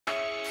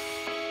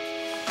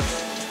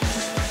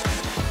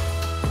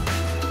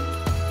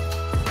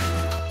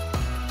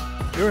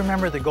You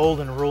remember the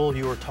golden rule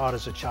you were taught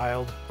as a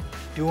child?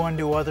 Do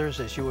unto others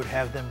as you would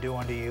have them do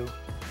unto you.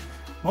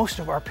 Most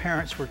of our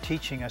parents were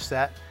teaching us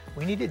that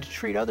we needed to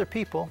treat other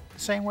people the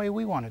same way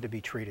we wanted to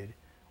be treated.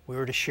 We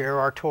were to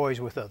share our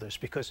toys with others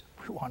because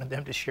we wanted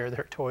them to share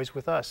their toys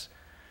with us.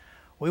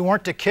 We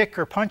weren't to kick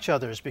or punch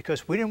others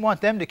because we didn't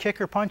want them to kick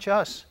or punch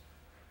us.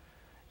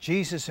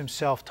 Jesus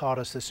himself taught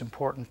us this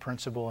important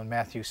principle in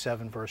Matthew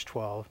 7 verse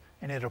 12,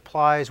 and it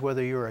applies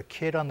whether you're a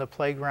kid on the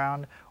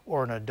playground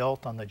or an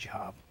adult on the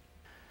job.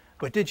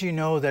 But did you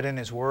know that in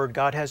His Word,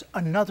 God has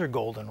another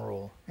golden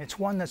rule? It's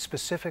one that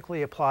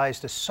specifically applies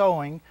to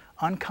sowing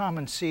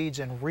uncommon seeds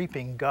and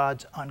reaping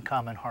God's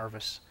uncommon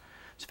harvests.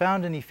 It's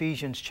found in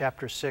Ephesians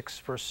chapter 6,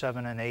 verse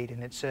 7 and 8,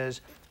 and it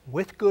says,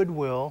 "With good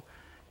will,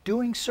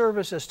 doing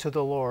service as to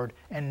the Lord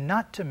and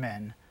not to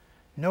men,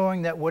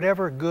 knowing that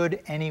whatever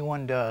good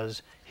anyone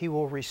does, he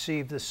will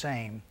receive the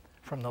same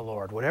from the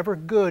Lord." Whatever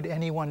good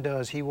anyone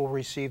does, he will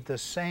receive the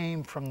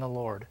same from the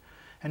Lord.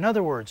 In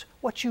other words,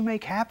 what you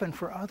make happen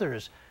for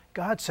others,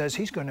 God says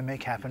He's going to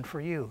make happen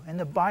for you. And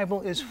the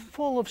Bible is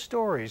full of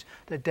stories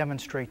that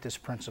demonstrate this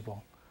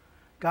principle.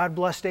 God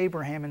blessed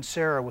Abraham and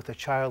Sarah with a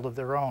child of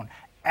their own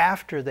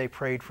after they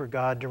prayed for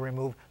God to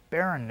remove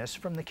barrenness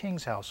from the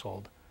king's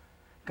household.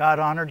 God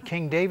honored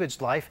King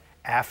David's life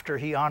after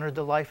He honored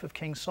the life of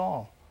King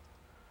Saul.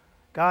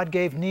 God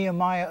gave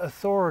Nehemiah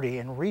authority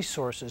and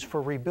resources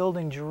for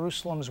rebuilding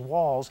Jerusalem's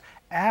walls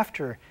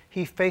after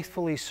he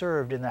faithfully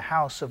served in the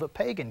house of a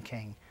pagan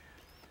king.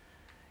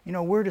 You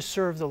know, we're to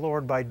serve the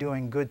Lord by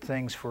doing good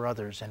things for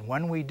others, and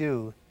when we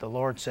do, the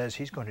Lord says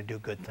He's going to do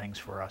good things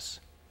for us.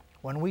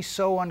 When we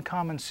sow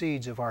uncommon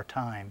seeds of our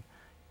time,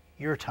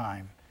 your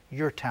talent,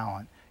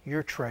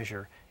 your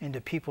treasure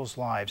into people's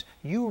lives,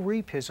 you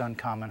reap His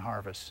uncommon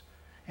harvest.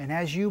 And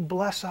as you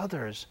bless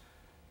others,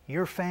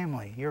 your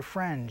family, your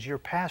friends, your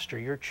pastor,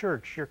 your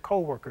church, your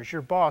co-workers,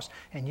 your boss,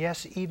 and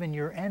yes, even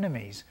your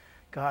enemies,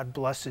 God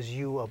blesses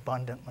you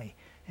abundantly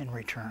in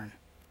return.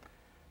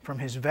 From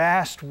His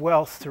vast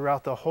wealth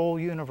throughout the whole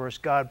universe,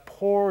 God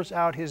pours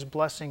out His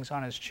blessings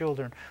on His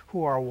children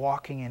who are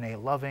walking in a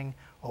loving,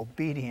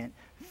 obedient,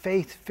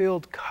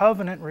 faith-filled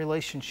covenant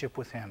relationship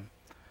with Him.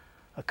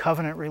 A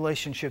covenant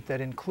relationship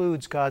that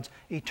includes God's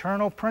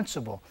eternal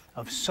principle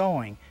of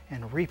sowing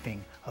and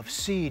reaping, of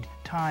seed,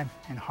 time,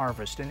 and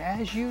harvest. And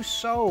as you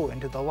sow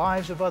into the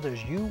lives of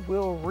others, you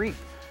will reap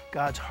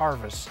God's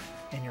harvest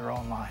in your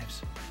own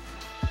lives.